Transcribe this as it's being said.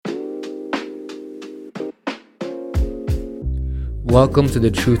Welcome to the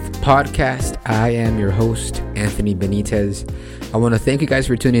Truth Podcast. I am your host, Anthony Benitez. I want to thank you guys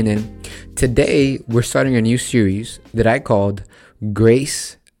for tuning in. Today, we're starting a new series that I called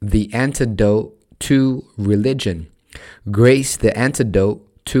Grace, the Antidote to Religion. Grace, the Antidote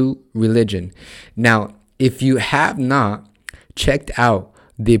to Religion. Now, if you have not checked out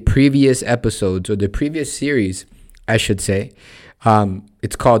the previous episodes or the previous series, I should say,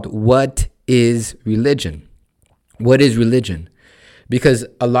 it's called What is Religion? What is religion? Because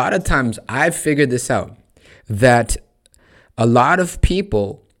a lot of times I've figured this out, that a lot of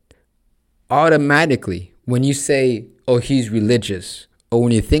people automatically, when you say, oh, he's religious, or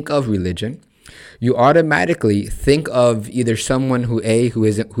when you think of religion, you automatically think of either someone who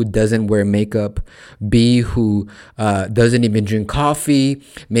doesn't wear makeup, B, who doesn't even drink coffee.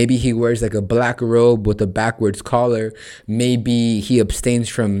 Maybe he wears like a black robe with a backwards collar. Maybe he abstains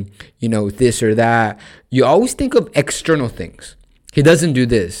from, this or that. You always think of external things. He doesn't do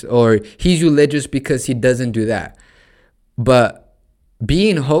this, or he's religious because he doesn't do that. But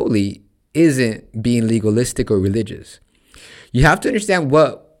being holy isn't being legalistic or religious. You have to understand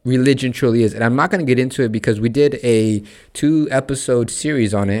what religion truly is. And I'm not going to get into it because we did a 2-episode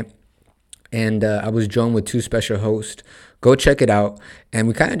series on it. And I was joined with 2 special hosts. Go check it out. And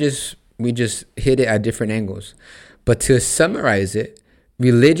we just hit it at different angles. But to summarize it,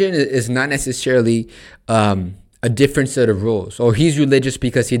 religion is not necessarily a different set of rules. Or he's religious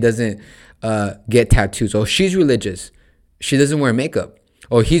because he doesn't get tattoos. Or she's religious, she doesn't wear makeup.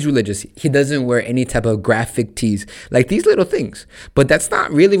 Or he's religious, he doesn't wear any type of graphic tees. Like these little things. But that's not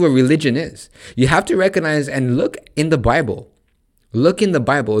really what religion is. You have to recognize and look in the Bible. Look in the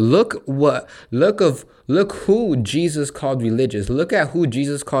Bible. Look who Jesus called religious. Look at who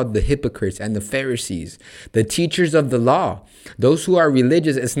Jesus called the hypocrites and the Pharisees, the teachers of the law. Those who are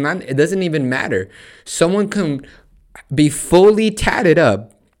religious, it doesn't even matter. Someone can be fully tatted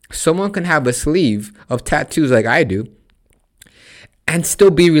up. Someone can have a sleeve of tattoos like I do and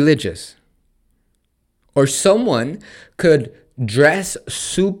still be religious. Or someone could dress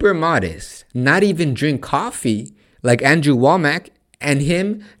super modest, not even drink coffee like Andrew Womack, and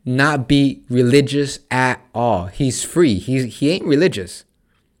him not be religious at all. He's free. He ain't religious.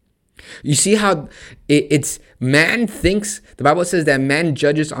 You see how it's man thinks, the Bible says that man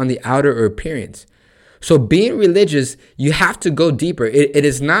judges on the outer appearance. So being religious, you have to go deeper. It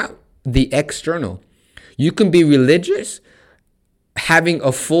is not the external. You can be religious having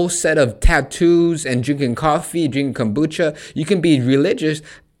a full set of tattoos and drinking coffee, drinking kombucha. You can be religious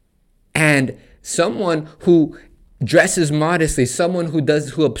and someone who dresses modestly, someone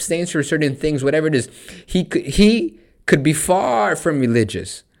who abstains from certain things, whatever it is, he could be far from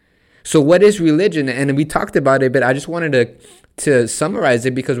religious. So what is religion? And we talked about it, but I just wanted to summarize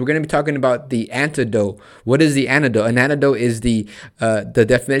it because we're going to be talking about the antidote. What is the antidote? An antidote is the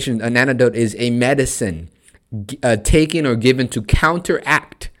definition. An antidote is a medicine taken or given to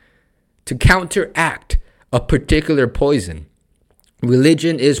counteract a particular poison.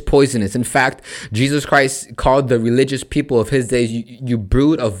 Religion is poisonous. In fact, Jesus Christ called the religious people of his days, you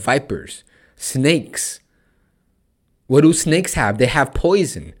brood of vipers, snakes. What do snakes have? They have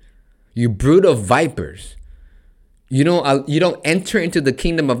poison. You brood of vipers. You don't enter into the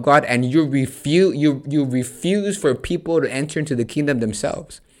kingdom of God, and you refuse for people to enter into the kingdom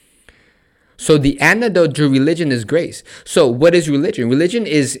themselves. So the antidote to religion is grace. So what is religion? Religion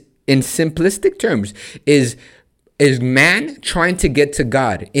is, in simplistic terms, is man trying to get to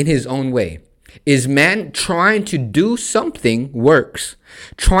God in his own way? Is man trying to do something, works,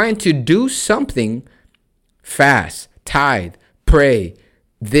 trying to do something, fast, tithe, pray,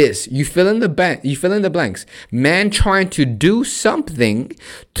 this, you fill in the blanks. Man trying to do something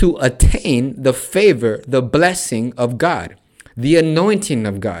to attain the favor, the blessing of God, the anointing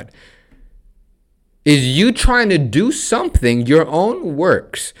of God. Is you trying to do something, your own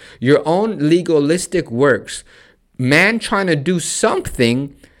works, your own legalistic works, man trying to do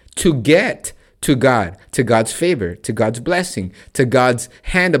something to get to God, to God's favor, to God's blessing, to God's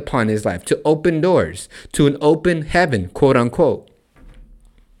hand upon his life, to open doors, to an open heaven, quote unquote.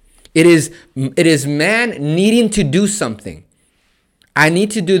 It is man needing to do something. I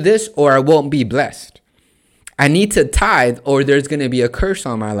need to do this or I won't be blessed. I need to tithe or there's going to be a curse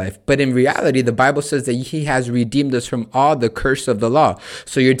on my life. But in reality, the Bible says that he has redeemed us from all the curse of the law.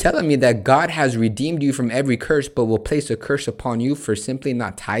 So you're telling me that God has redeemed you from every curse, but will place a curse upon you for simply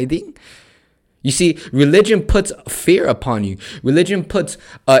not tithing? You see, religion puts fear upon you. Religion puts,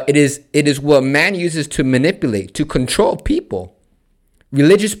 it is what man uses to manipulate, to control people.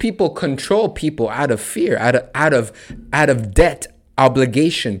 Religious people control people out of fear, out of debt,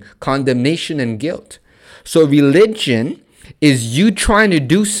 obligation, condemnation, and guilt. So religion is you trying to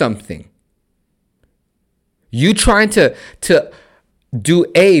do something. You trying to do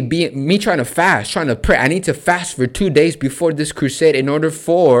A, B, me trying to fast, trying to pray. I need to fast for 2 days before this crusade in order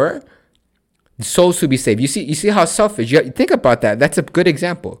for souls to be saved. You see how selfish. Think about that. That's a good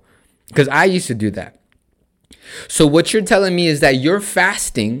example, because I used to do that. So what you're telling me is that you're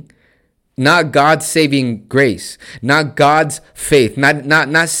fasting, not God's saving grace, not God's faith, not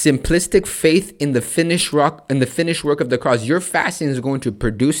simplistic faith in the finished work of the cross. Your fasting is going to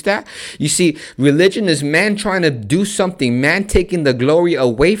produce that. You see, religion is man trying to do something, man taking the glory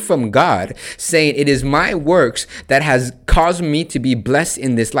away from God, saying it is my works that has caused me to be blessed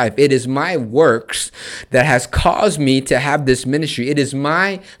in this life. It is my works that has caused me to have this ministry. It is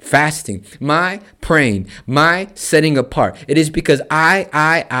my fasting, my praying, my setting apart. It is because I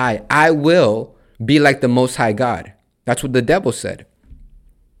will be like the Most High God. That's what the devil said.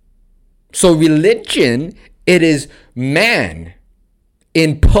 So religion, it is man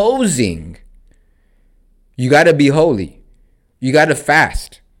imposing. You got to be holy. You got to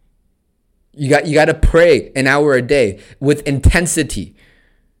fast. You got to pray an hour a day with intensity.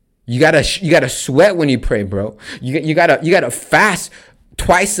 You got to sweat when you pray, bro. You got to fast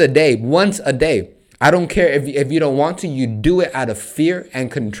twice a day, once a day. I don't care if you don't want to, you do it out of fear and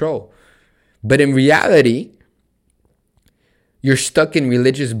control. But in reality, you're stuck in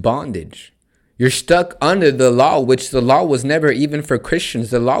religious bondage. You're stuck under the law, which the law was never even for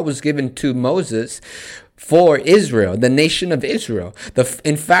Christians. The law was given to Moses for Israel, the nation of Israel.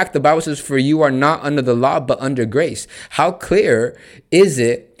 In fact, the Bible says, for you are not under the law, but under grace. How clear is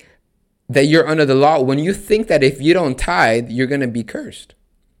it that you're under the law when you think that if you don't tithe, you're going to be cursed?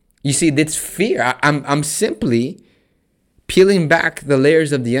 You see, that's fear. I'm simply peeling back the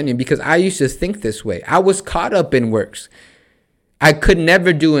layers of the onion, because I used to think this way. I was caught up in works. I could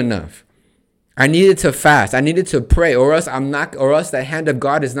never do enough. I needed to fast. I needed to pray, or else the hand of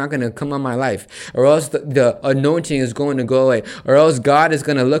God is not going to come on my life, or else the anointing is going to go away, or else God is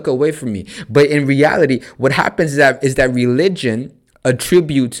going to look away from me. But in reality, what happens is that religion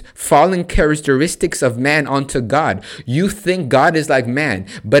attributes fallen characteristics of man onto God. You think God is like man,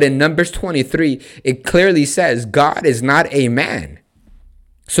 but in Numbers 23, it clearly says God is not a man.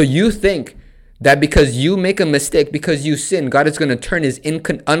 So you think that because you make a mistake, because you sin, God is going to turn his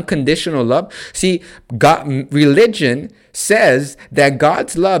unconditional love. See, religion says that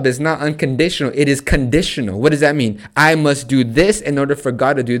God's love is not unconditional. It is conditional. What does that mean? I must do this in order for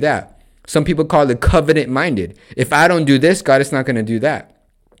God to do that. Some people call it covenant minded. If I don't do this, God is not going to do that.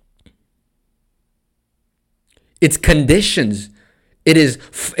 It's conditions. It is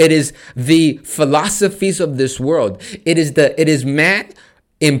the philosophies of this world. It is man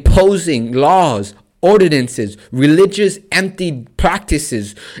imposing laws, ordinances, religious empty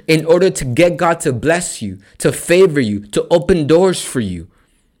practices in order to get God to bless you, to favor you, to open doors for you.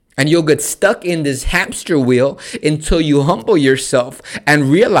 And you'll get stuck in this hamster wheel until you humble yourself and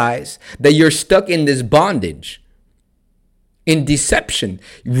realize that you're stuck in this bondage, in deception.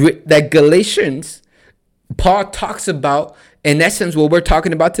 That Galatians, Paul talks about, in essence, what we're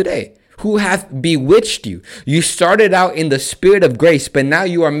talking about today. Who hath bewitched you? You started out in the spirit of grace, but now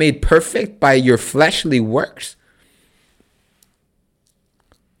you are made perfect by your fleshly works.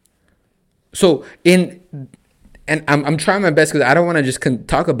 So and I'm trying my best, because I don't want to just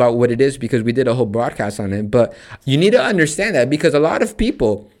talk about what it is, because we did a whole broadcast on it. But you need to understand that, because a lot of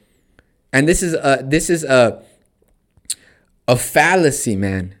people, and this is a fallacy,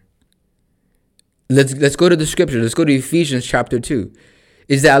 man. Let's go to the scripture. Let's go to Ephesians chapter 2.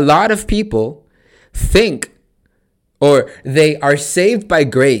 Is that a lot of people think, or they are saved by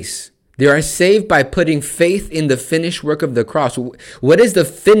grace. They are saved by putting faith in the finished work of the cross. What is the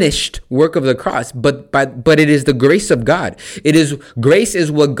finished work of the cross? But it is the grace of God. Grace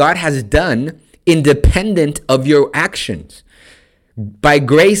is what God has done independent of your actions. By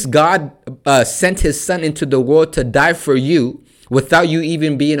grace, God sent his son into the world to die for you without you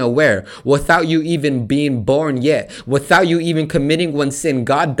even being aware, without you even being born yet, without you even committing one sin.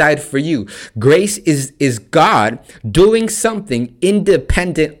 God died for you. Grace is God doing something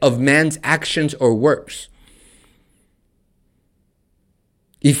independent of man's actions or works.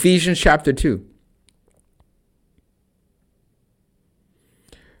 Ephesians chapter 2.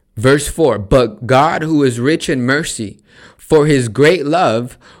 Verse 4, but God, who is rich in mercy, for his great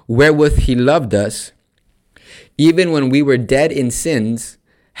love wherewith he loved us, even when we were dead in sins,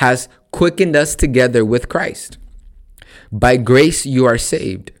 has quickened us together with Christ. By grace you are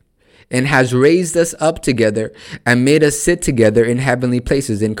saved, and has raised us up together and made us sit together in heavenly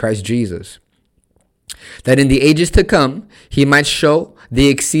places in Christ Jesus, that in the ages to come he might show the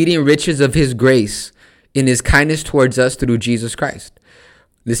exceeding riches of his grace in his kindness towards us through Jesus Christ.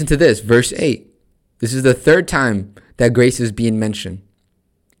 Listen to this, verse 8. This is the third time that grace is being mentioned.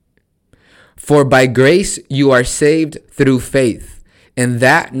 For by grace you are saved through faith, and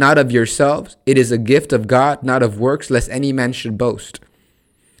that not of yourselves. It is a gift of God, not of works, lest any man should boast.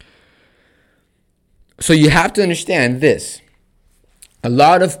 So you have to understand this. A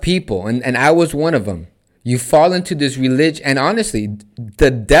lot of people, and I was one of them, you fall into this religion. And honestly,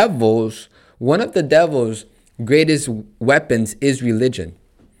 one of the devil's greatest weapons is religion.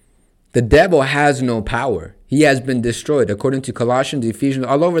 The devil has no power. He has been destroyed, according to Colossians, Ephesians,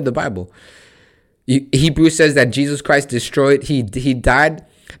 all over the Bible. Hebrews says that Jesus Christ destroyed, he died,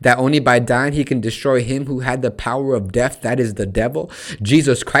 that only by dying he can destroy him who had the power of death, that is the devil.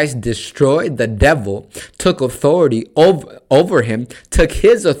 Jesus Christ destroyed the devil, took authority over him, took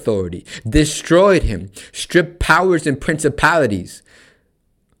his authority, destroyed him, stripped powers and principalities,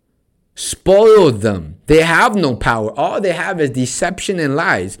 spoiled them. They have no power. All they have is deception and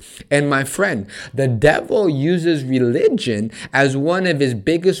lies. And my friend, the devil uses religion as one of his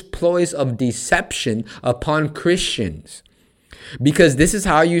biggest ploys of deception upon Christians. Because this is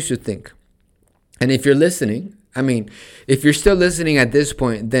how I used to think. And if you're listening, if you're still listening at this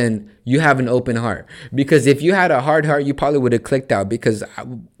point, then you have an open heart. Because if you had a hard heart, you probably would have clicked out. Because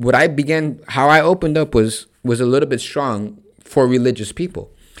how I opened up was a little bit strong for religious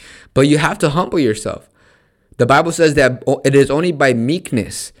people. But you have to humble yourself. The Bible says that it is only by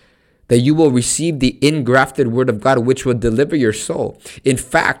meekness that you will receive the engrafted word of God, which will deliver your soul. In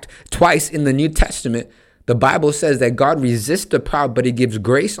fact, twice in the New Testament, the Bible says that God resists the proud, but he gives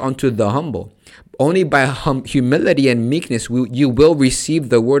grace unto the humble. Only by humility and meekness you will receive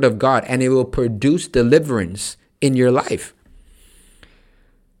the word of God, and it will produce deliverance in your life.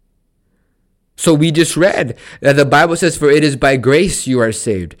 So we just read that the Bible says, for it is by grace you are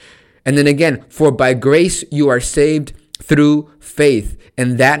saved. And then again, for by grace you are saved through faith,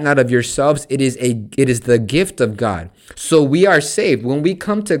 and that not of yourselves. It is the gift of God. So we are saved when we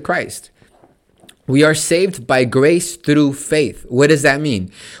come to Christ. We are saved by grace through faith. What does that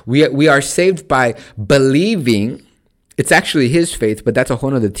mean? We are saved by believing. It's actually his faith, but that's a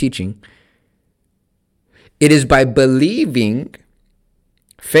whole other teaching. It is by believing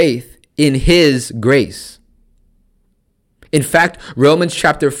faith in his grace. In fact, Romans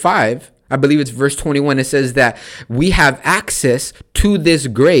chapter 5, I believe it's verse 21, it says that we have access to this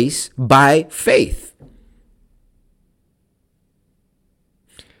grace by faith.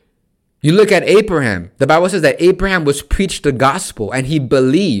 You look at Abraham. The Bible says that Abraham was preached the gospel and he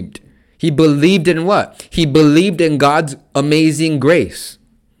believed. He believed in what? He believed in God's amazing grace.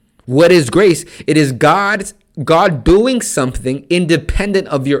 What is grace? It is God doing something independent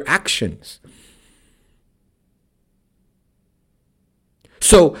of your actions.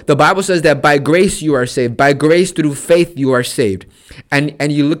 So the Bible says that by grace you are saved. By grace through faith you are saved.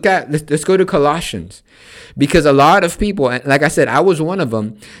 And you look at, let's go to Colossians. Because a lot of people, like I said, I was one of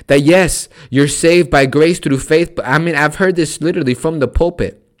them, that yes, you're saved by grace through faith. But I've heard this literally from the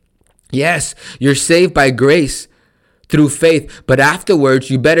pulpit. Yes, you're saved by grace through faith, but afterwards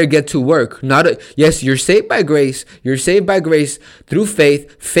you better get to work. Yes, you're saved by grace. You're saved by grace through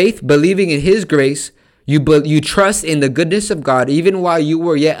faith. Faith, believing in his grace. You trust in the goodness of God. Even while you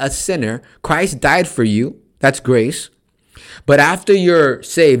were yet a sinner, Christ died for you. That's grace. But after you're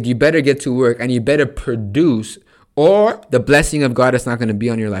saved, you better get to work and you better produce, or the blessing of God is not going to be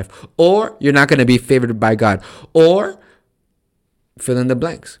on your life, or you're not going to be favored by God, or fill in the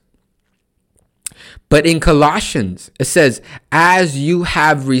blanks. But in Colossians, it says, as you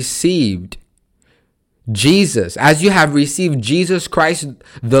have received Jesus, as you have received Jesus Christ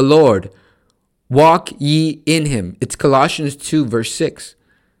the Lord, walk ye in him. It's Colossians 2, verse 6.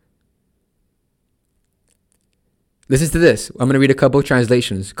 Listen to this. I'm going to read a couple of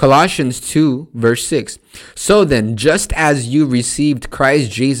translations. Colossians 2, verse 6. So then, just as you received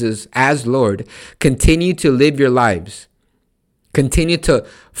Christ Jesus as Lord, continue to live your lives. Continue to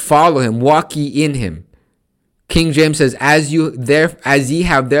follow him. Walk ye in him. King James says, as ye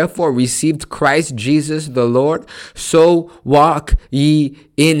have therefore received Christ Jesus the Lord, so walk ye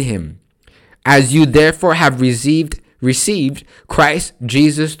in him. As you therefore have received Christ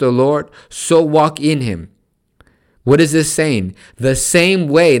Jesus the Lord, so walk in him. What is this saying? The same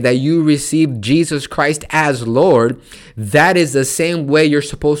way that you received Jesus Christ as Lord, that is the same way you're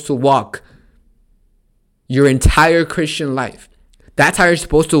supposed to walk your entire Christian life. That's how you're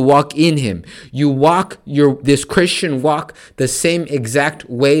supposed to walk in him. You walk this Christian walk the same exact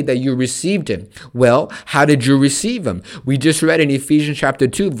way that you received him. Well, how did you receive him? We just read in Ephesians chapter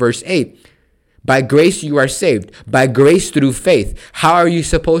 2, verse 8. By grace you are saved. By grace through faith. How are you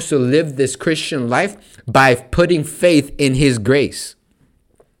supposed to live this Christian life? By putting faith in his grace.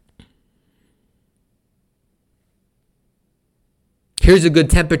 Here's a good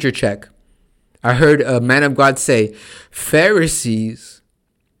temperature check. I heard a man of God say, Pharisees,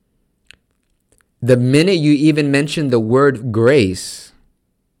 the minute you even mention the word grace,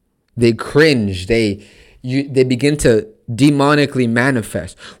 they cringe. They begin to demonically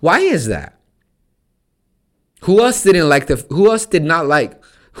manifest. Why is that? Who else did the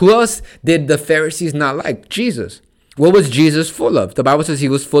Pharisees not like? Jesus. What was Jesus full of? The Bible says he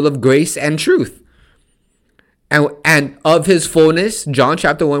was full of grace and truth. And of his fullness, John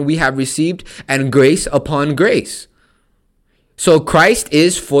chapter 1, we have received and grace upon grace. So Christ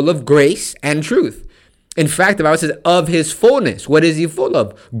is full of grace and truth. In fact, the Bible says of his fullness. What is he full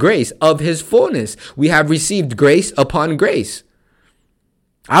of? Grace. Of his fullness, we have received grace upon grace.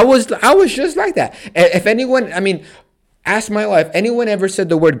 I was just like that. If anyone, ask my wife, anyone ever said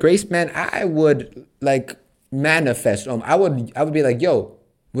the word grace, man, I would manifest. I would be like, yo,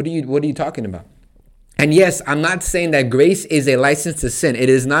 what are you talking about? And yes, I'm not saying that grace is a license to sin. It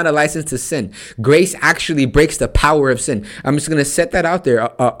is not a license to sin. Grace actually breaks the power of sin. I'm just going to set that out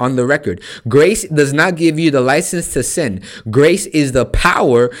there on the record. Grace does not give you the license to sin. Grace is the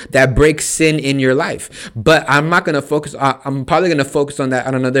power that breaks sin in your life. But I'm not going to focus. I'm probably going to focus on that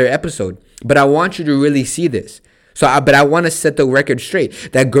on another episode. But I want you to really see this. But I want to set the record straight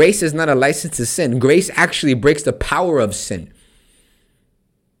that grace is not a license to sin. Grace actually breaks the power of sin.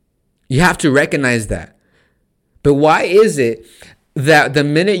 You have to recognize that. But why is it that the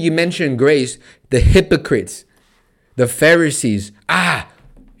minute you mention grace, the hypocrites, the Pharisees,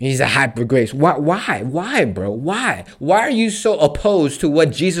 he's a hyper grace. Why, bro? Why? Why are you so opposed to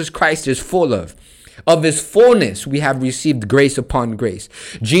what Jesus Christ is full of? Of his fullness, we have received grace upon grace.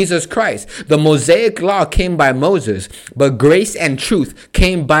 Jesus Christ, the Mosaic law came by Moses, but grace and truth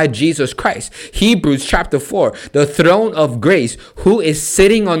came by Jesus Christ. Hebrews chapter 4, the throne of grace, who is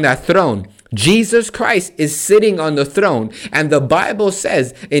sitting on that throne? Jesus Christ is sitting on the throne. And the Bible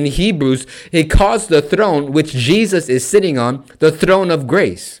says in Hebrews, he calls the throne which Jesus is sitting on, the throne of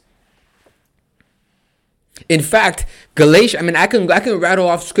grace. In fact, Galatians, I can rattle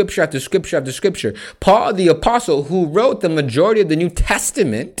off scripture after scripture after scripture. Paul, the apostle who wrote the majority of the New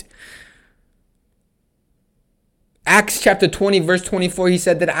Testament, Acts chapter 20, verse 24, he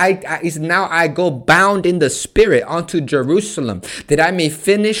said that now I go bound in the spirit unto Jerusalem, that I may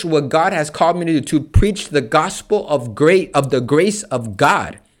finish what God has called me to do, to preach the gospel of the grace of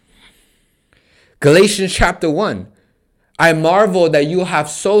God. Galatians chapter 1. I marvel that you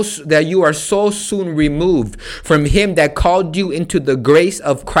are so soon removed from him that called you into the grace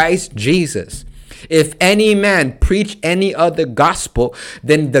of Christ Jesus. If any man preach any other gospel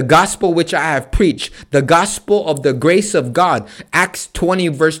than the gospel which I have preached, the gospel of the grace of God, Acts 20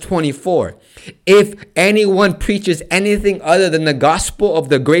 verse 24. If anyone preaches anything other than the gospel of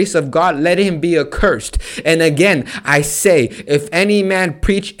the grace of God, let him be accursed. And again, I say, if any man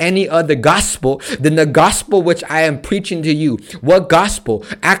preach any other gospel than the gospel which I am preaching to you. What gospel?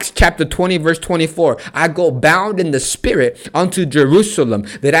 Acts chapter 20 verse 24. I go bound in the spirit unto Jerusalem,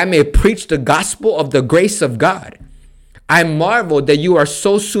 that I may preach the gospel of the grace of God. I marvel that you are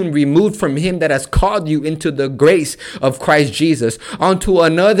so soon removed from him that has called you into the grace of Christ Jesus unto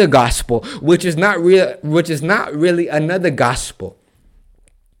another gospel, which is not really another gospel.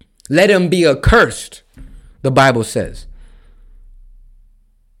 Let him be accursed, the Bible says.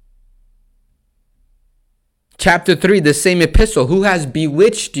 Chapter 3, the same epistle. Who has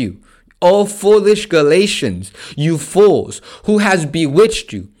bewitched you? O foolish Galatians, you fools, who has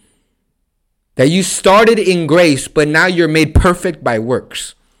bewitched you? That you started in grace, but now you're made perfect by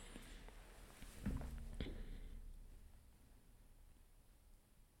works.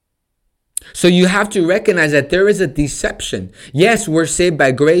 So you have to recognize that there is a deception. Yes, we're saved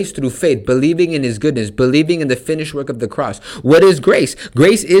by grace through faith, believing in his goodness, believing in the finished work of the cross. What is grace?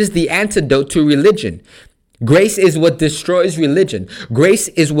 Grace is the antidote to religion. Grace is what destroys religion. Grace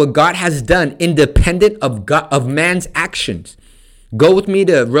is what God has done independent of man's actions. Go with me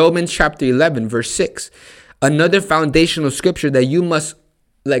to Romans chapter 11, verse 6. Another foundational scripture that you must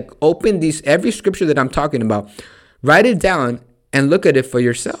open every scripture that I'm talking about. Write it down and look at it for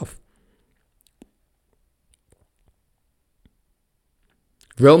yourself.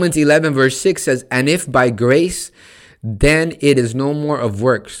 Romans 11, verse 6 says, and if by grace, then it is no more of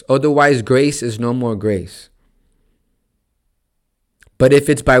works. Otherwise, grace is no more grace. But if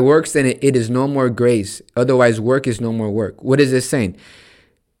it's by works, then it is no more grace. Otherwise, work is no more work. What is this saying?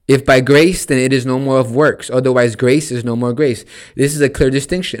 If by grace, then it is no more of works. Otherwise, grace is no more grace. This is a clear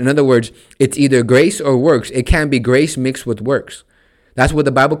distinction. In other words, it's either grace or works. It can't be grace mixed with works. That's what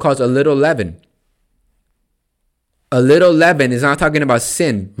the Bible calls a little leaven. A little leaven is not talking about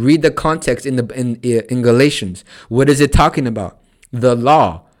sin. Read the context in Galatians. What is it talking about? The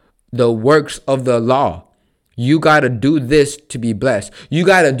law, the works of the law. You got to do this to be blessed. You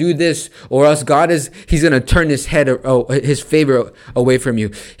got to do this, or else he's going to turn his favor away from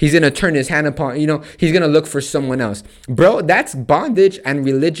you. He's going to turn his hand upon, he's going to look for someone else. Bro, that's bondage and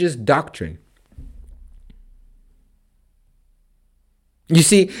religious doctrine. You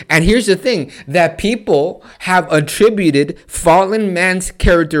see, and here's the thing, that people have attributed fallen man's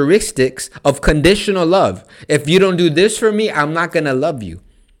characteristics of conditional love. If you don't do this for me, I'm not going to love you.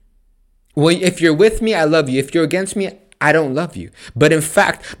 Well, if you're with me, I love you. If you're against me, I don't love you. But in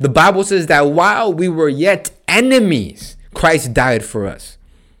fact, the Bible says that while we were yet enemies, Christ died for us.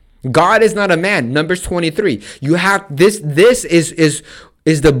 God is not a man. Numbers 23. You have this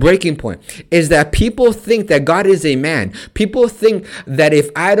is the breaking point, is that people think that God is a man. People think that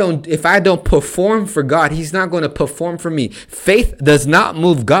if I don't perform for God, he's not going to perform for me. Faith does not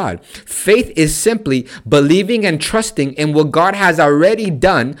move God. Faith is simply believing and trusting in what God has already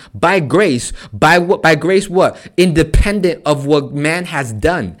done by grace. By grace what? Independent of what man has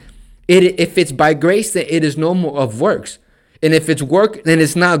done. If it's by grace, then it is no more of works. And if it's work, then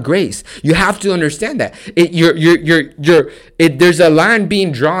it's not grace. You have to understand that. There's a line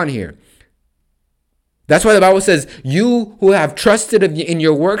being drawn here. That's why the Bible says, you who have trusted in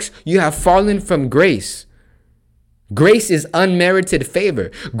your works, you have fallen from grace. Grace is unmerited favor.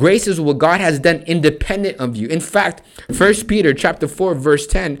 Grace is what God has done independent of you. In fact, 1 Peter chapter 4, verse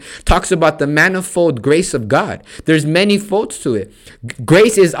 10 talks about the manifold grace of God. There's many folds to it.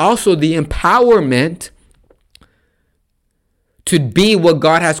 Grace is also the empowerment to be what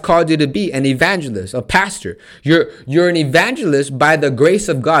God has called you to be, an evangelist, a pastor. You're an evangelist by the grace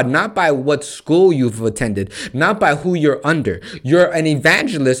of God, not by what school you've attended, not by who you're under. You're an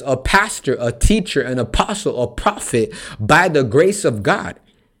evangelist, a pastor, a teacher, an apostle, a prophet by the grace of God.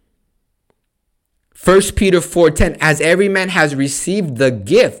 1 Peter 4:10, as every man has received the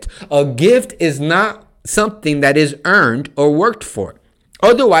gift. A gift is not something that is earned or worked for.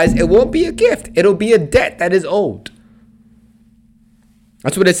 Otherwise, it won't be a gift. It'll be a debt that is owed.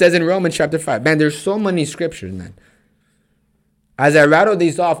 That's what it says in Romans chapter 5. Man, there's so many scriptures, man. As I rattle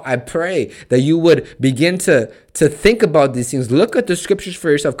these off, I pray that you would begin to think about these things. Look at the scriptures for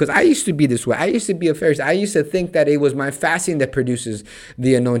yourself, because I used to be this way. I used to be a Pharisee. I used to think that it was my fasting that produces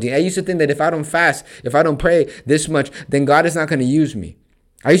the anointing. I used to think that if I don't fast, if I don't pray this much, then God is not going to use me.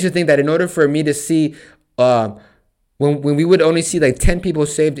 I used to think that in order for me to see when we would only see like 10 people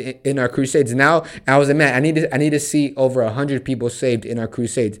saved in our crusades. Now I was like, man, I need to see over 100 people saved in our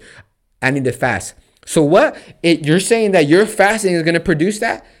crusades. I need to fast. So what? You're saying that your fasting is going to produce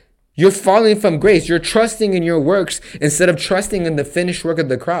that? You're falling from grace. You're trusting in your works instead of trusting in the finished work of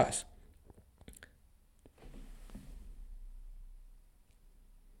the cross.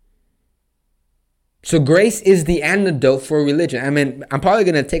 So grace is the antidote for religion. I mean, I'm probably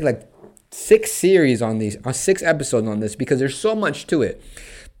going to take like 6 series on these, or 6 episodes on this, because there's so much to it.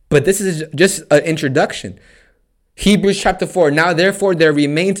 But this is just an introduction. Hebrews chapter 4. Now, therefore, there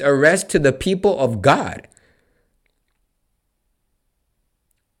remains a rest to the people of God.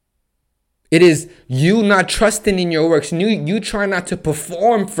 It is you not trusting in your works. You try not to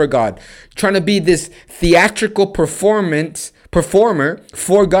perform for God. Trying to be this theatrical performer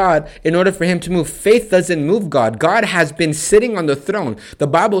for God in order for him to move. Faith doesn't move God. God has been sitting on the throne. The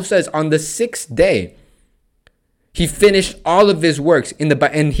Bible says on the 6th day, he finished all of his works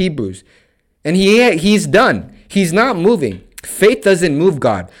in Hebrews. And he's done. He's not moving. Faith doesn't move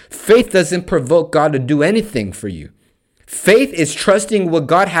God. Faith doesn't provoke God to do anything for you. Faith is trusting what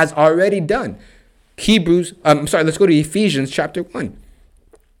God has already done. Let's go to Ephesians chapter 1.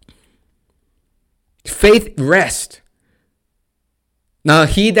 Faith rest. Now,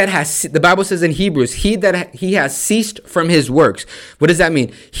 the Bible says in Hebrews, he has ceased from his works. What does that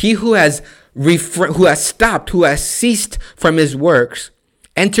mean? He who has ceased from his works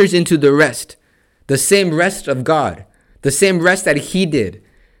enters into the rest, the same rest of God, the same rest that he did,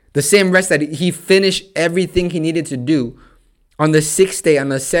 the same rest that he finished everything he needed to do. On the 6th day, on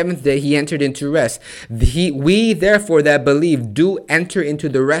the 7th day, he entered into rest. We, therefore, that believe, do enter into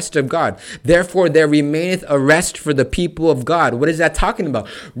the rest of God. Therefore, there remaineth a rest for the people of God. What is that talking about?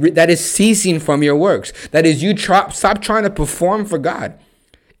 That is ceasing from your works. That is, you stop trying to perform for God.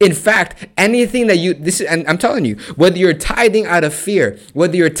 In fact, anything that and I'm telling you, whether you're tithing out of fear,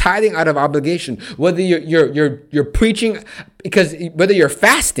 whether you're tithing out of obligation, whether you're preaching, because whether you're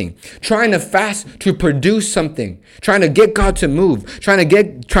fasting, trying to fast to produce something, trying to get God to move, trying to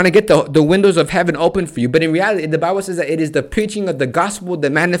get the windows of heaven open for you. But in reality, the Bible says that it is the preaching of the gospel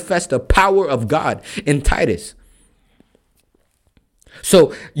that manifests the power of God in Titus.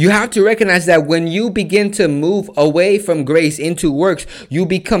 So you have to recognize that when you begin to move away from grace into works, you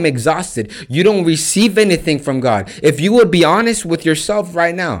become exhausted. You don't receive anything from God. If you would be honest with yourself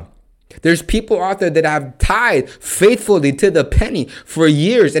right now, there's people out there that have tithed faithfully to the penny for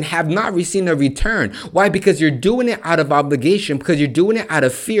years and have not received a return. Why? Because you're doing it out of obligation, because you're doing it out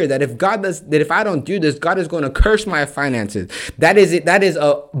of fear that if I don't do this, God is going to curse my finances. That is it. That is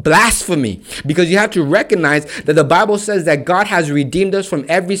a blasphemy, because you have to recognize that the Bible says that God has redeemed us from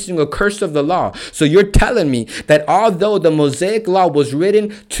every single curse of the law. So you're telling me that although the Mosaic law was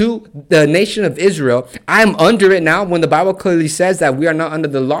written to the nation of Israel, I'm under it now, when the Bible clearly says that we are not under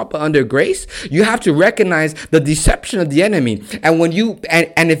the law but under grace. You have to recognize the deception of the enemy. And when you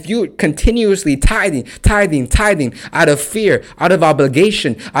and if you continuously tithing out of fear, out of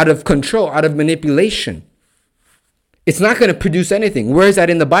obligation, out of control, out of manipulation, it's not going to produce anything. Where is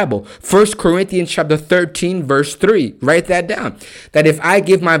that in the Bible? 1 Corinthians chapter 13, verse 3. Write that down. That if I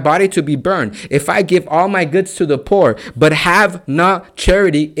give my body to be burned, if I give all my goods to the poor, but have not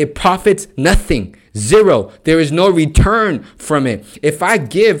charity, it profits nothing. Zero. There is no return from it. If I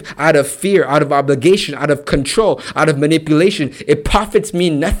give out of fear, out of obligation, out of control, out of manipulation, it profits me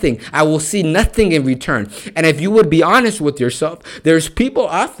nothing. I will see nothing in return. And if you would be honest with yourself, there's people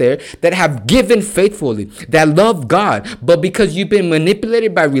out there that have given faithfully, that love God, but because you've been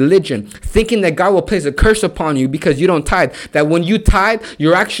manipulated by religion, thinking that God will place a curse upon you because you don't tithe, that when you tithe,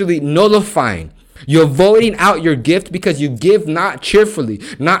 you're actually nullifying. You're voiding out your gift because you give not cheerfully,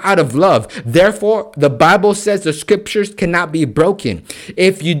 not out of love. Therefore, the Bible says the scriptures cannot be broken.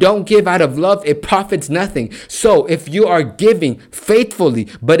 If you don't give out of love, it profits nothing. So if you are giving faithfully,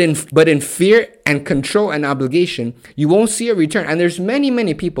 but in fear and control and obligation, you won't see a return. And there's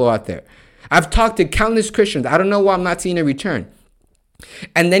many people out there. I've talked to countless Christians. I don't know why I'm not seeing a return.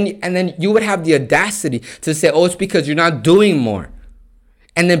 And then you would have the audacity to say, oh, it's because you're not doing more.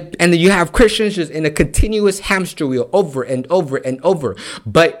 And then you have Christians just in a continuous hamster wheel over and over and over.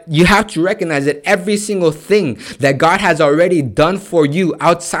 But you have to recognize that every single thing that God has already done for you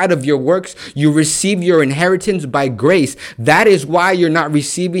outside of your works, you receive your inheritance by grace. That is why you're not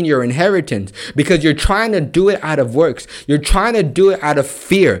receiving your inheritance, because you're trying to do it out of works. You're trying to do it out of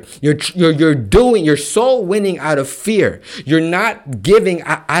fear. You're soul winning out of fear. You're not giving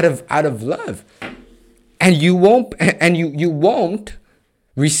out of love. And you won't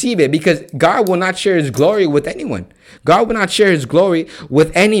receive it, because God will not share his glory with anyone. God will not share his glory with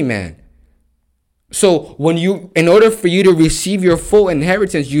any man. So in order for you to receive your full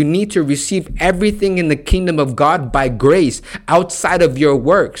inheritance, you need to receive everything in the kingdom of God by grace outside of your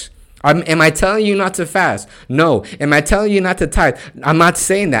works. Am I telling you not to fast? No. Am I telling you not to tithe? I'm not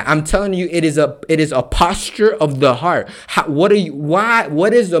saying that. I'm telling you it is a posture of the heart. What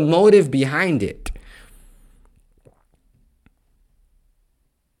is the motive behind it?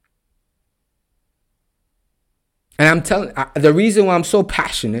 And I'm telling the reason why I'm so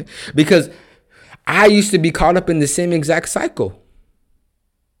passionate, because I used to be caught up in the same exact cycle.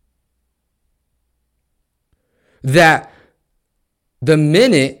 That the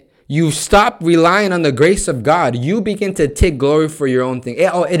minute you stop relying on the grace of God, you begin to take glory for your own thing.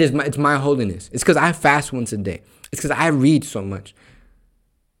 It's my holiness. It's because I fast once a day. It's because I read so much.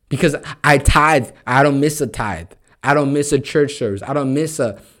 Because I tithe. I don't miss a tithe. I don't miss a church service. I don't miss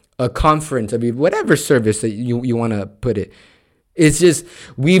a conference, whatever service that you want to put it. It's just,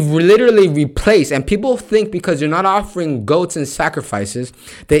 we've literally replaced, and people think because you're not offering goats and sacrifices,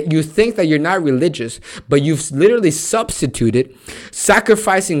 that you think that you're not religious, but you've literally substituted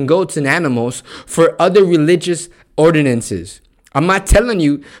sacrificing goats and animals for other religious ordinances. I'm not telling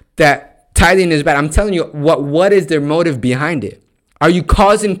you that tithing is bad. I'm telling you what is their motive behind it. Are you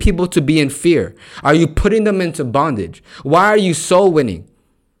causing people to be in fear? Are you putting them into bondage? Why are you soul winning?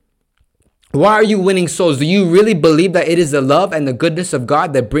 Why are you winning souls? Do you really believe that it is the love and the goodness of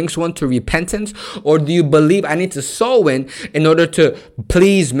God that brings one to repentance? Or do you believe I need to soul win in order to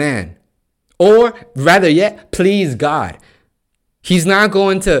please man? Or rather yet, please God? He's not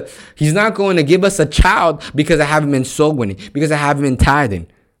going to give us a child because I haven't been soul winning, because I haven't been tithing.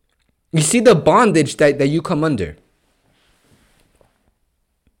 You see the bondage that you come under.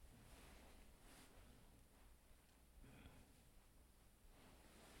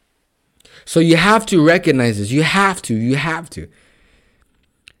 So you have to recognize this. You have to.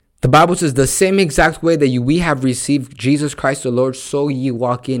 The Bible says the same exact way that we have received Jesus Christ the Lord, so ye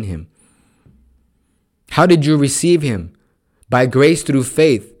walk in him. How did you receive him? By grace through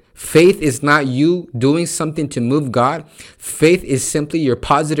faith. Faith is not you doing something to move God. Faith is simply your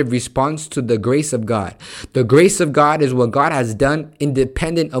positive response to the grace of God. The grace of God is what God has done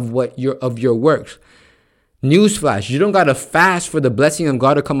independent of your works. Newsflash, you don't got to fast for the blessing of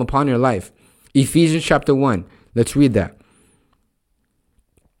God to come upon your life. Ephesians chapter 1. Let's read that.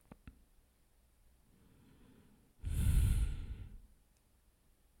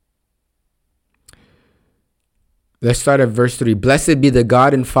 Let's start at verse 3. Blessed be the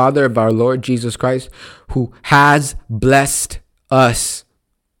God and Father of our Lord Jesus Christ, who has blessed us.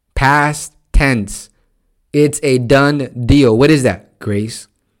 Past tense. It's a done deal. What is that? Grace.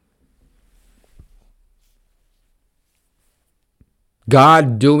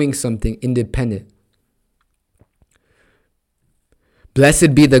 God doing something independent.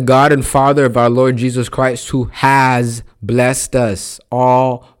 Blessed be the God and Father of our Lord Jesus Christ, who has blessed us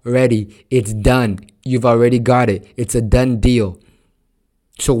already. It's done. You've already got it. It's a done deal.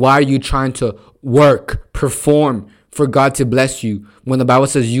 So why are you trying to work, perform for God to bless you when the Bible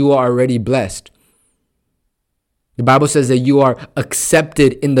says you are already blessed? The Bible says that you are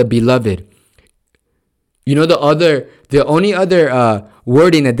accepted in the beloved. You know, the only other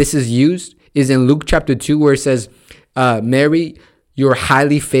wording that this is used is in Luke chapter 2, where it says, Mary, you're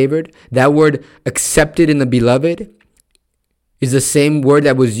highly favored. That word accepted in the beloved is the same word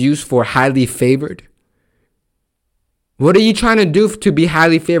that was used for highly favored. What are you trying to do to be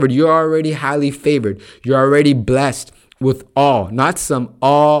highly favored? You're already highly favored. You're already blessed with all, not some,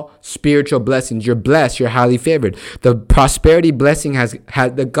 all spiritual blessings. You're blessed. You're highly favored. The prosperity blessing has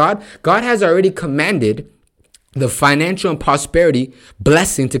God has already commanded the financial and prosperity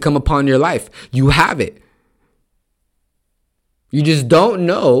blessing to come upon your life. You have it. You just don't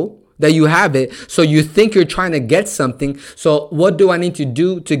know that you have it. So you think you're trying to get something. So what do I need to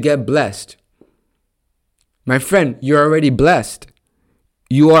do to get blessed? My friend, you're already blessed.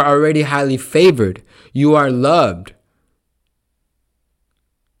 You are already highly favored. You are loved.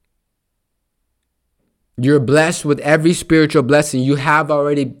 You're blessed with every spiritual blessing. You have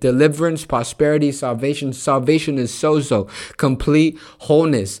already deliverance, prosperity, salvation. Salvation is sozo, complete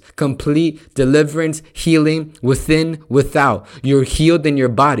wholeness, complete deliverance, healing within, without. You're healed in your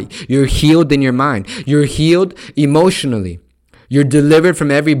body. You're healed in your mind. You're healed emotionally. You're delivered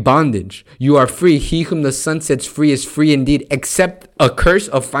from every bondage. You are free. He whom the Son sets free is free indeed, except a curse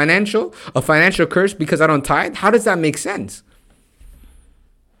of financial curse because I don't tithe. How does that make sense?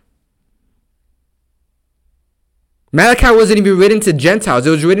 Malachi wasn't even written to Gentiles.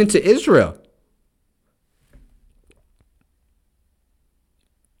 It was written to Israel.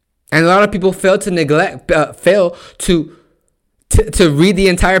 And a lot of people fail to read the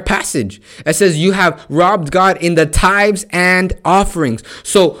entire passage. It says you have robbed God in the tithes and offerings.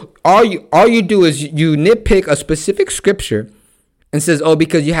 So all you do is you nitpick a specific scripture and says, oh,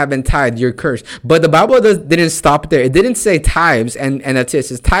 because you haven't tithed, you're cursed. But the Bible didn't stop there. It didn't say tithes and that's it. It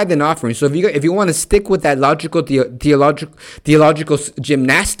says tithe and offering. So if you want to stick with that theological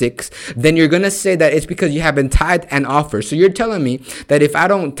gymnastics, then you're going to say that it's because you haven't tithed and offered. So you're telling me that if I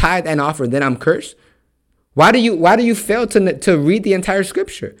don't tithe and offer, then I'm cursed? Why do you fail to read the entire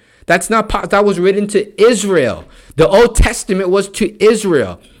scripture? That was written to Israel. The Old Testament was to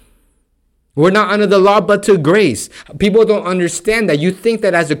Israel. We're not under the law, but to grace. People don't understand that. You think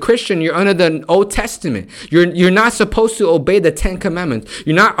that as a Christian, you're under the Old Testament. You're not supposed to obey the 10 Commandments.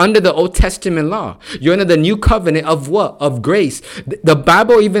 You're not under the Old Testament law. You're under the new covenant of what? Of grace. The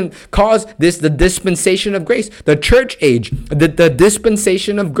Bible even calls this the dispensation of grace. The church age, the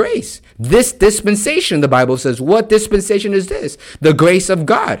dispensation of grace. This dispensation, the Bible says. What dispensation is this? The grace of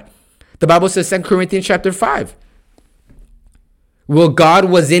God. The Bible says 2 Corinthians chapter 5. Well, God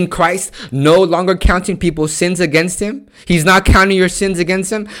was in Christ, no longer counting people's sins against him. He's not counting your sins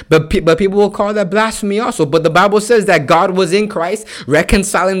against him, but people will call that blasphemy also. But the Bible says that God was in Christ,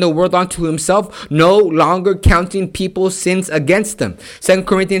 reconciling the world unto himself, no longer counting people's sins against them. 2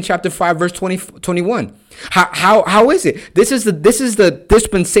 Corinthians chapter 5, verse 21. How is it? This is the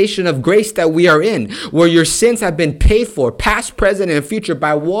dispensation of grace that we are in, where your sins have been paid for, past, present, and future.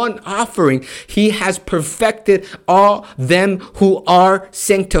 By one offering, he has perfected all them who are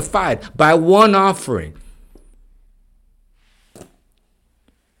sanctified. By one offering.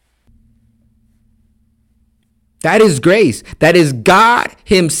 That is grace. That is God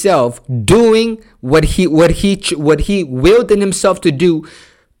himself doing what he willed in himself to do,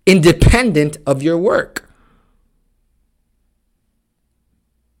 independent of your work.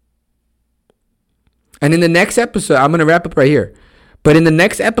 And in the next episode, I'm going to wrap up right here. But in the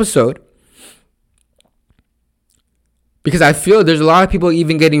next episode, because I feel there's a lot of people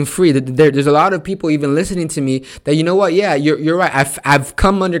even getting free. There's a lot of people even listening to me that, you know what? Yeah, you're right. I've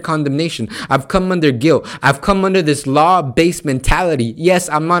come under condemnation. I've come under guilt. I've come under this law-based mentality. Yes,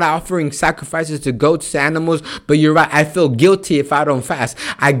 I'm not offering sacrifices to goats, to animals, but you're right. I feel guilty if I don't fast.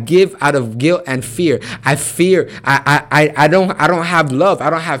 I give out of guilt and fear. I fear. I don't have love.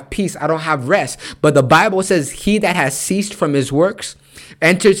 I don't have peace. I don't have rest. But the Bible says, he that has ceased from his works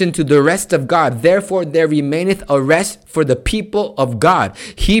enters into the rest of God. Therefore, there remaineth a rest for the people of God.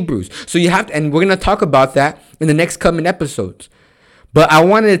 Hebrews. So you have to, and we're going to talk about that in the next coming episodes. But I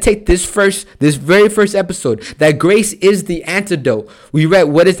wanted to take this very first episode, that grace is the antidote. We read,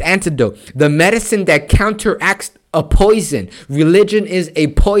 what is antidote? The medicine that counteracts a poison. Religion is a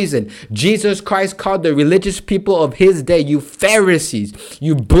poison. Jesus Christ called the religious people of his day, you Pharisees,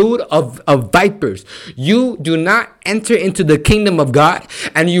 you brood of vipers. You do not enter into the kingdom of God,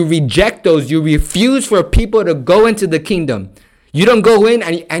 and you reject those. You refuse for people to go into the kingdom. You don't go in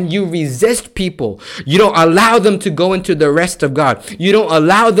and you resist people. You don't allow them to go into the rest of God. You don't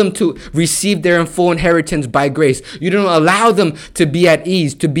allow them to receive their full inheritance by grace. You don't allow them to be at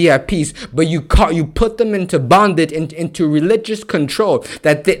ease, to be at peace. But you put them into bondage, into religious control,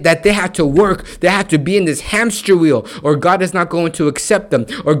 that they have to work. They have to be in this hamster wheel, or God is not going to accept them,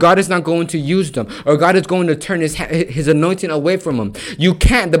 or God is not going to use them, or God is going to turn his anointing away from them. You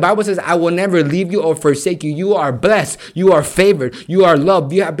can't. The Bible says, I will never leave you or forsake you. You are blessed. You are favored. You are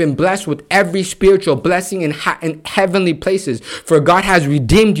loved. You have been blessed with every spiritual blessing in heavenly places. For God has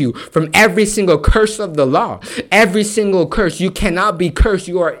redeemed you from every single curse of the law. Every single curse. You cannot be cursed.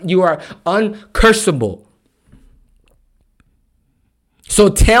 You are uncursable. So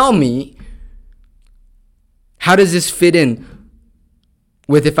tell me, how does this fit in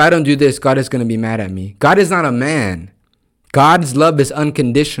with, if I don't do this, God is going to be mad at me? God is not a man. God's love is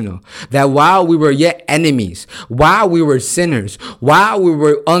unconditional. That while we were yet enemies, while we were sinners, while we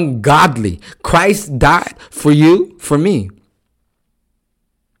were ungodly, Christ died for you, for me.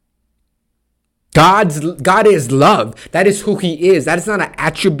 God is love. That is who he is. That is not an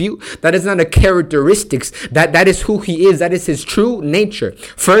attribute. That is not a characteristics. That is who he is. That is his true nature.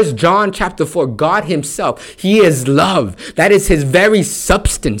 1 John chapter 4, God himself, he is love. That is his very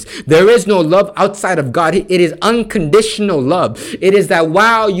substance. There is no love outside of God. It is unconditional love. It is that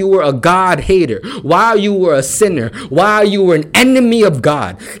while you were a God hater, while you were a sinner, while you were an enemy of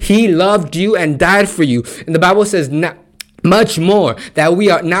God, he loved you and died for you. And the Bible says, much more, that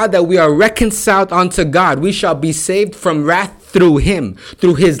now that we are reconciled unto God, we shall be saved from wrath through him,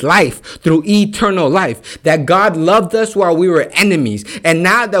 through his life, through eternal life. That God loved us while we were enemies. And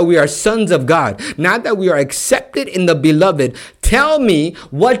now that we are sons of God, now that we are accepted in the beloved, tell me,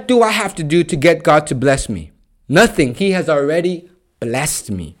 what do I have to do to get God to bless me? Nothing. He has already blessed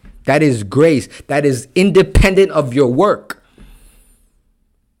me. That is grace. That is independent of your work.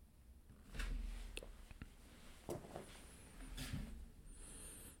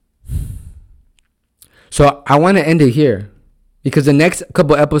 So I want to end it here, because the next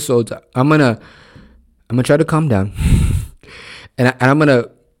couple episodes, I'm gonna try to calm down, and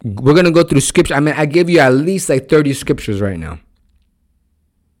we're gonna go through scripture. I mean, I gave you at least like 30 scriptures right now,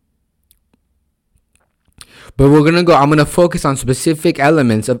 but I'm gonna focus on specific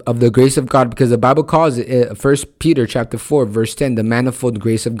elements of the grace of God, because the Bible calls it 1 Peter chapter 4 verse 10 the manifold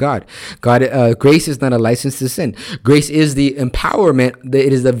grace of God. Grace is not a license to sin. Grace is the empowerment.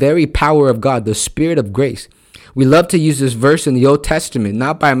 It is the very power of God, the Spirit of grace. We love to use this verse in the Old Testament,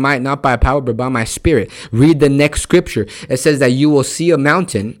 not by might, not by power, but by my Spirit. Read the next scripture. It says that you will see a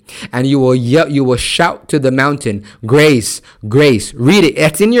mountain and you will yell, you will shout to the mountain, grace, grace. Read it.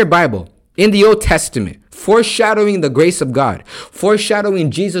 It's in your Bible, in the Old Testament. Foreshadowing the grace of God,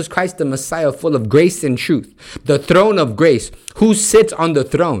 foreshadowing Jesus Christ, the Messiah, full of grace and truth, the throne of grace. Who sits on the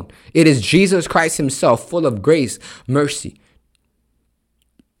throne? It is Jesus Christ himself, full of grace, mercy.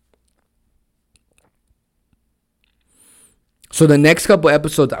 So the next couple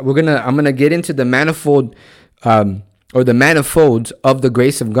episodes, I'm gonna get into the manifold, or the manifolds of the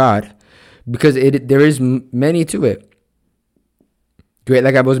grace of God, because there is many to it. Great,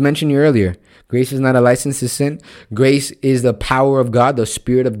 like I was mentioning earlier, grace is not a license to sin. Grace is the power of God, the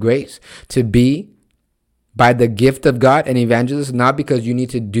Spirit of grace, to be by the gift of God an evangelist, not because you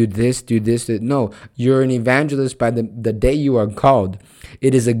need to do this. No, you're an evangelist by the day you are called.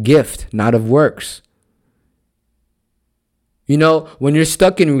 It is a gift, not of works. You know, when you're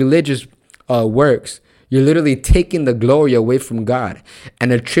stuck in religious works, you're literally taking the glory away from God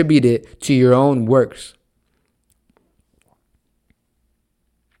and attribute it to your own works.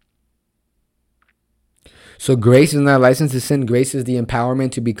 So grace is not a license to sin. Grace is the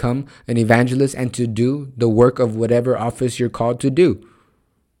empowerment to become an evangelist and to do the work of whatever office you're called to do.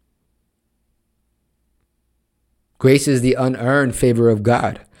 Grace is the unearned favor of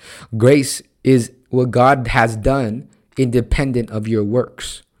God. Grace is what God has done independent of your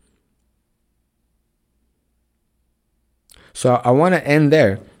works. So I want to end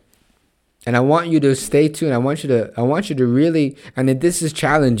there. And I want you to stay tuned. I want you to really, and if this is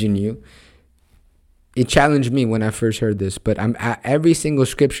challenging you, it challenged me when I first heard this, but I'm at every single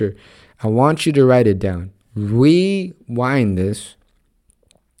scripture. I want you to write it down. Rewind this.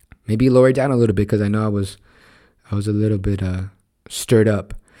 Maybe lower it down a little bit because I know I was a little bit stirred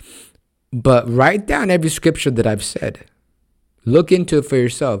up. But write down every scripture that I've said. Look into it for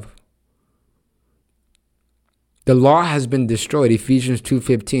yourself. The law has been destroyed. Ephesians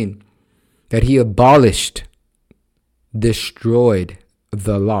 2:15. That he abolished, destroyed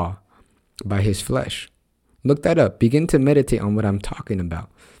the law by his flesh. Look that up. Begin to meditate on what I'm talking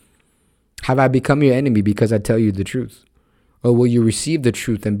about. Have I become your enemy because I tell you the truth? Or will you receive the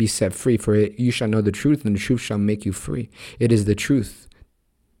truth and be set free? For it, you shall know the truth, and the truth shall make you free. It is the truth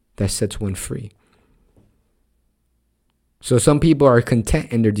that sets one free. So some people are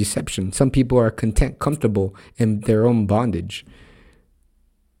content in their deception. Some people are content, comfortable in their own bondage.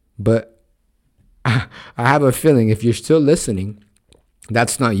 But I have a feeling if you're still listening,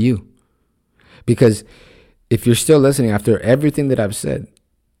 that's not you. Because if you're still listening after everything that I've said,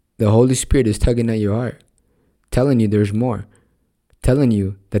 the Holy Spirit is tugging at your heart, telling you there's more, telling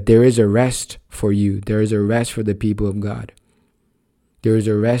you that there is a rest for you. There is a rest for the people of God. There is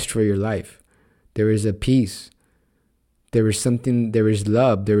a rest for your life. There is a peace. There is something, there is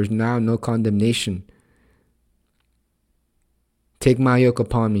love. There is now no condemnation. Take my yoke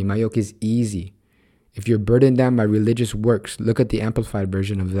upon me. My yoke is easy. If you're burdened down by religious works, look at the amplified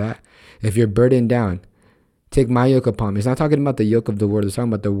version of that. If you're burdened down, take my yoke upon me. It's not talking about the yoke of the world. It's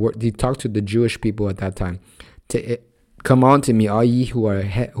talking about the word. He talked to the Jewish people at that time. Come on to me, all ye who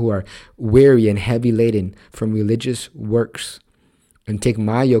are weary and heavy laden from religious works, and take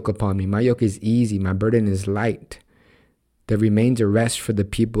my yoke upon me. My yoke is easy. My burden is light. There remains a rest for the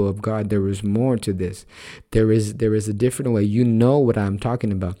people of God. There is more to this. There is a different way. You know what I'm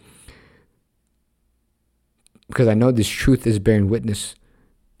talking about. Because I know this truth is bearing witness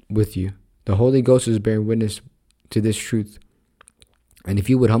with you. The Holy Ghost is bearing witness to this truth. And if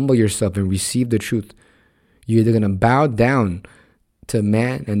you would humble yourself and receive the truth, you're either going to bow down to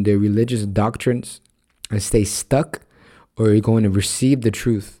man and their religious doctrines and stay stuck, or you're going to receive the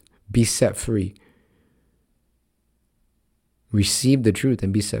truth, be set free. Receive the truth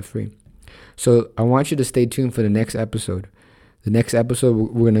and be set free. So I want you to stay tuned for the next episode. The next episode,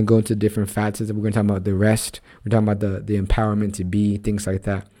 we're going to go into different facets. We're going to talk about the rest. We're talking about the empowerment to be, things like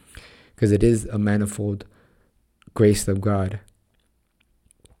that. Because it is a manifold grace of God.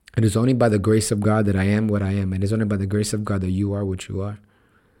 It is only by the grace of God that I am what I am. It is only by the grace of God that you are what you are.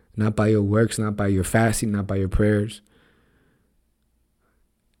 Not by your works, not by your fasting, not by your prayers.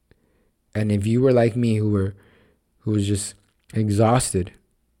 And if you were like me, who was just exhausted,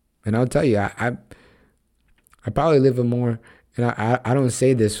 and I'll tell you, I probably live a more, and I don't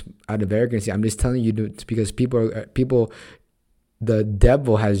say this out of arrogance. I'm just telling you because people, the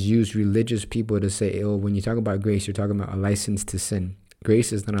devil has used religious people to say, oh, when you talk about grace, you're talking about a license to sin.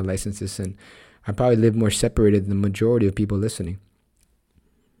 Grace is not a license to sin. I probably live more separated than the majority of people listening.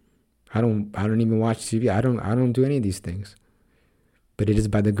 I don't even watch TV. I don't do any of these things. But it is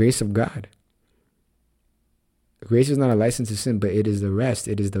by the grace of God. Grace is not a license to sin, but it is the rest.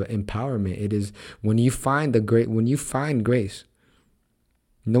 It is the empowerment. It is when you find grace.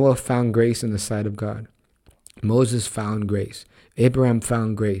 Noah found grace in the sight of God. Moses found grace. Abraham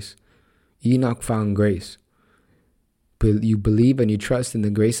found grace. Enoch found grace. But you believe and you trust in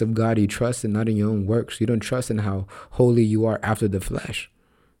the grace of God. You trust and not in your own works. You don't trust in how holy you are after the flesh.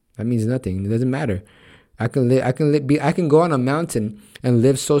 That means nothing. It doesn't matter. I can go on a mountain and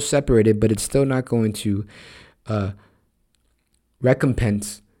live so separated, but it's still not going to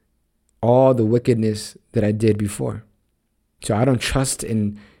recompense all the wickedness that I did before. So I don't trust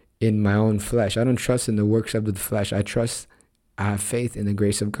in my own flesh. I don't trust in the works of the flesh. I have faith in the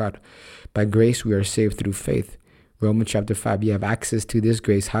grace of God. By grace, we are saved through faith. Romans chapter 5, you have access to this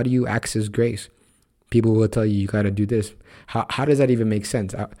grace. How do you access grace? People will tell you got to do this. How does that even make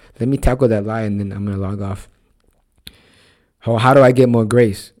sense? Let me tackle that lie and then I'm going to log off. How do I get more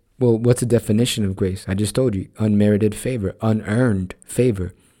grace? Well, what's the definition of grace? I just told you. Unmerited favor, unearned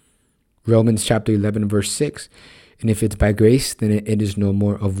favor. Romans chapter 11, verse 6. And if it's by grace, then it is no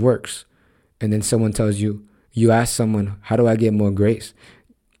more of works. And then someone tells you, you ask someone, how do I get more grace?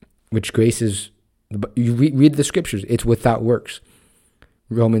 Which grace is But you read the scriptures. It's without works.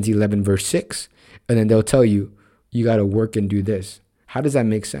 Romans 11 verse 6. And then they'll tell you, you got to work and do this. How does that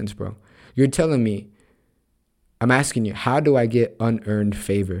make sense, bro? You're telling me, I'm asking you, how do I get unearned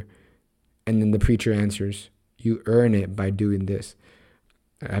favor? And then the preacher answers, you earn it by doing this.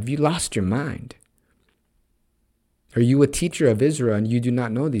 Have you lost your mind? Are you a teacher of Israel and you do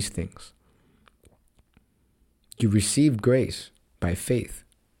not know these things? You received grace by faith.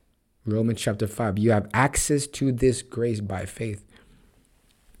 Romans chapter 5, you have access to this grace by faith.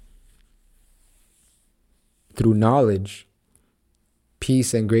 Through knowledge,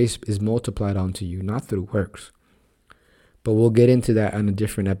 peace and grace is multiplied onto you, not through works. But we'll get into that on a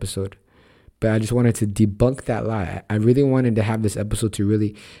different episode. But I just wanted to debunk that lie. I really wanted to have this episode to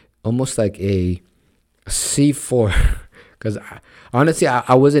really almost like a C4. Because honestly,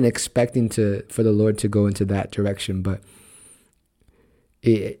 I wasn't expecting for the Lord to go into that direction. But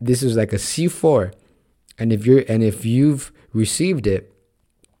this is like a C4. And if you've received it,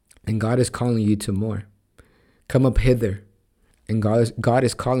 and God is calling you to more, come up hither. And God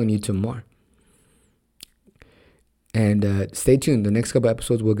is calling you to more. And stay tuned. The next couple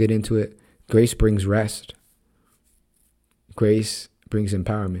episodes, we'll get into it. Grace brings rest. Grace brings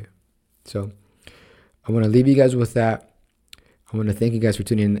empowerment. So I want to leave you guys with that. I want to thank you guys for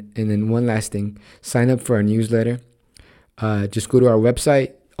tuning in. And then one last thing, sign up for our newsletter. Just go to our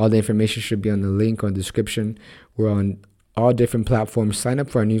website. All the information should be on the link or the description. We're on all different platforms. Sign up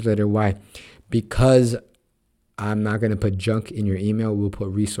for our newsletter. Why? Because I'm not going to put junk in your email. We'll put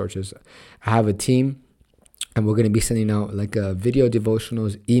resources. I have a team, and we're going to be sending out like video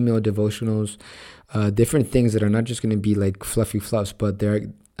devotionals, email devotionals, different things that are not just going to be like fluffy fluffs, but they're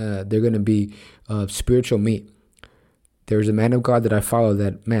going to be spiritual meat. There's a man of God that I follow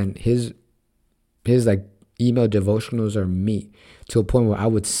that, man, his like email devotionals are meat to a point where I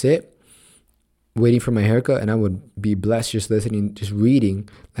would sit waiting for my haircut and I would be blessed just listening, just reading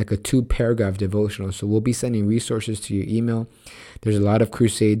like a 2-paragraph devotional. So we'll be sending resources to your email. There's a lot of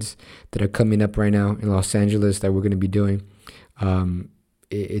crusades that are coming up right now in Los Angeles that we're going to be doing.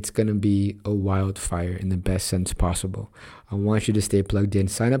 It's going to be a wildfire in the best sense possible. I want you to stay plugged in.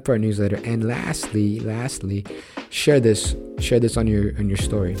 Sign up for our newsletter. And lastly, share this on your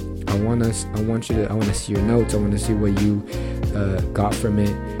story. I want to see your notes. I want to see what you got from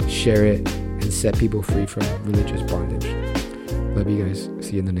it. Share it and set people free from religious bondage. Love you guys.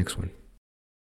 See you in the next one.